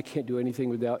me I can't do anything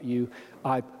without you.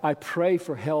 I pray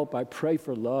for help, I pray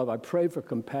for love, I pray for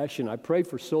compassion, I pray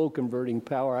for soul-converting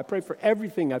power, I pray for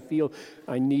everything I feel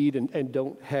I need and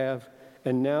don't have.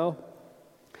 And now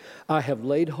I have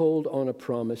laid hold on a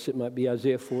promise. It might be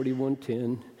Isaiah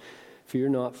 41:10. Fear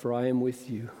not, for I am with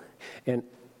you. And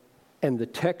the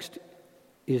text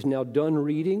is now done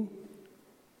reading,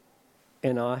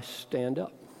 and I stand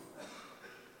up.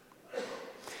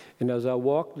 And as I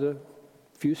walk the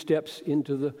few steps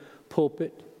into the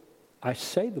pulpit, I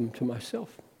say them to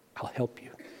myself. I'll help you.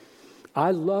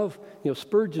 I love,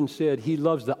 Spurgeon said he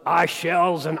loves the I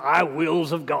shalls and I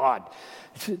wills of God.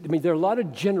 I mean, there are a lot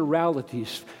of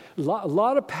generalities, a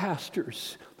lot of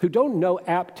pastors who don't know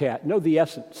APTAT, know the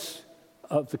essence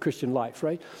of the Christian life,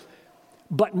 right?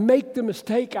 But make the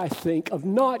mistake, I think, of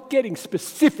not getting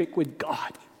specific with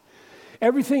God.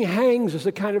 Everything hangs as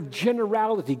a kind of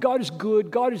generality. God is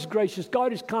good, God is gracious,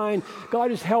 God is kind,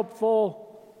 God is helpful.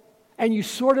 And you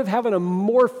sort of have an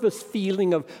amorphous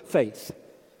feeling of faith.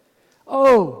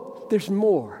 Oh, there's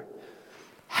more.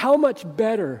 How much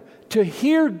better to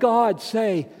hear God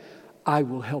say, I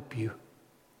will help you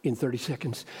in 30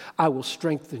 seconds. I will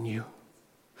strengthen you.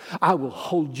 I will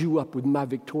hold you up with my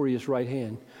victorious right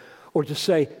hand. Or to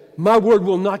say, my word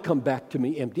will not come back to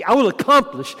me empty. I will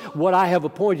accomplish what I have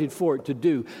appointed for it to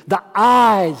do. The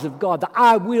eyes of God, the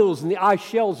I wills and the I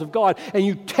shalls of God. And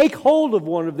you take hold of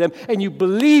one of them and you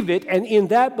believe it. And in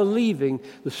that believing,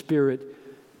 the Spirit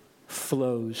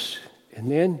flows.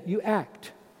 And then you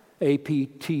act.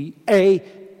 A-P-T-A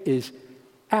is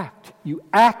act. You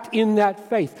act in that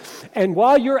faith. And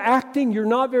while you're acting, you're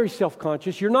not very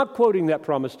self-conscious. You're not quoting that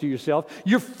promise to yourself.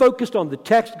 You're focused on the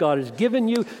text God has given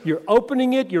you. You're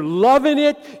opening it. You're loving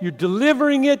it. You're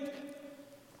delivering it.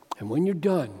 And when you're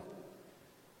done,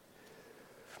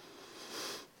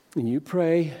 and you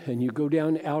pray and you go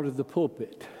down out of the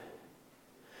pulpit,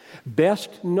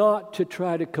 best not to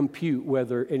try to compute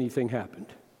whether anything happened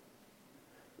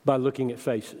by looking at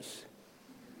faces.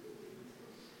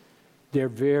 They're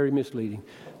very misleading.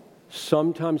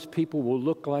 Sometimes people will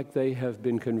look like they have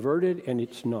been converted, and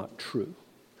it's not true.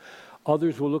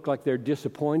 Others will look like they're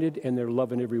disappointed, and they're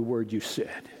loving every word you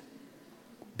said.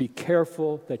 Be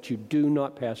careful that you do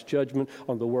not pass judgment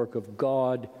on the work of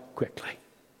God quickly.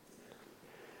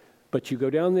 But you go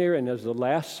down there, and as the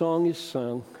last song is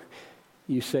sung,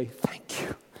 you say, thank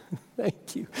you.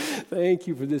 Thank you. Thank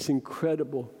you for this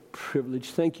incredible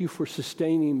privilege. Thank you for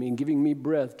sustaining me and giving me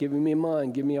breath, giving me a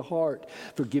mind, giving me a heart,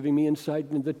 for giving me insight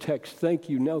into the text. Thank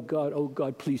you. Now, God, oh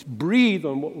God, please breathe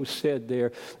on what was said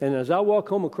there. And as I walk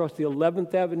home across the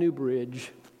 11th Avenue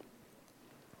Bridge,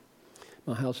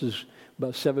 my house is about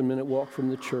a 7-minute walk from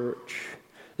the church.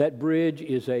 That bridge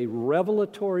is a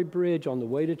revelatory bridge on the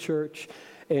way to church,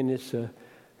 and it's a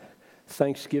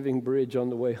Thanksgiving bridge on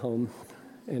the way home.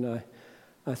 And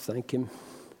I thank Him.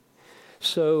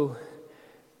 So,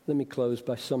 let me close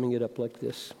by summing it up like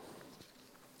this.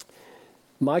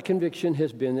 My conviction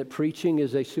has been that preaching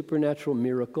is a supernatural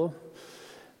miracle,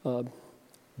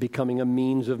 becoming a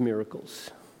means of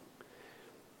miracles.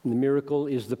 And the miracle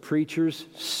is the preacher's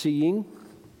seeing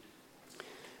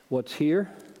what's here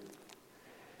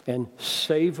and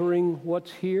savoring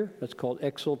what's here. That's called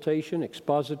exaltation,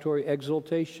 expository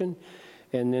exaltation,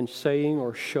 and then saying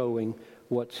or showing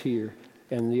what's here.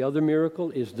 And the other miracle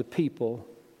is the people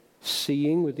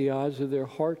seeing with the eyes of their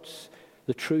hearts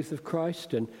the truth of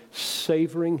Christ and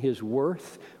savoring His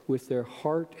worth with their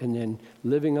heart, and then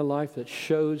living a life that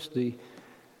shows the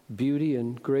beauty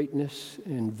and greatness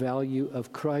and value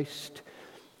of Christ.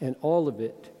 And all of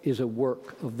it is a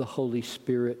work of the Holy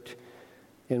Spirit.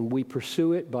 And we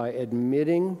pursue it by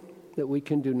admitting that we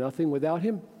can do nothing without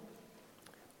Him,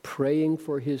 praying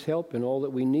for His help in all that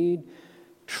we need,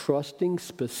 trusting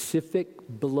specific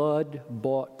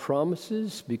blood-bought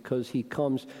promises because He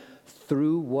comes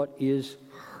through what is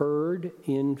heard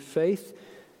in faith,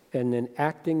 and then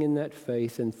acting in that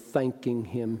faith and thanking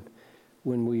Him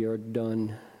when we are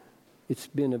done. It's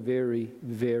been a very,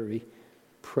 very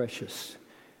precious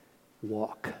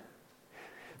walk.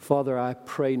 Father, I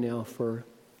pray now for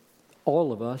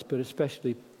all of us, but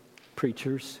especially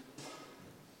preachers,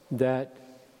 that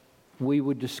we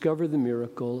would discover the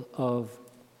miracle of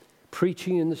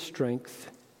preaching in the strength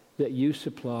that You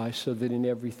supply, so that in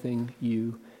everything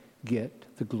You get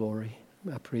the glory.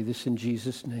 I pray this in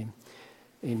Jesus' name.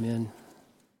 Amen.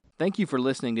 Thank you for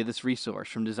listening to this resource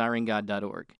from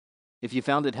desiringgod.org. If you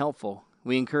found it helpful,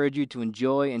 we encourage you to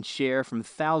enjoy and share from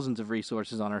thousands of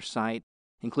resources on our site,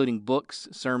 including books,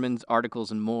 sermons,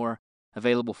 articles, and more,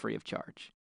 available free of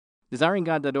charge.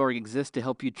 DesiringGod.org exists to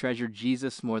help you treasure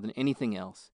Jesus more than anything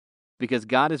else, because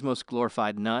God is most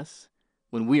glorified in us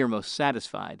when we are most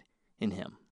satisfied in Him.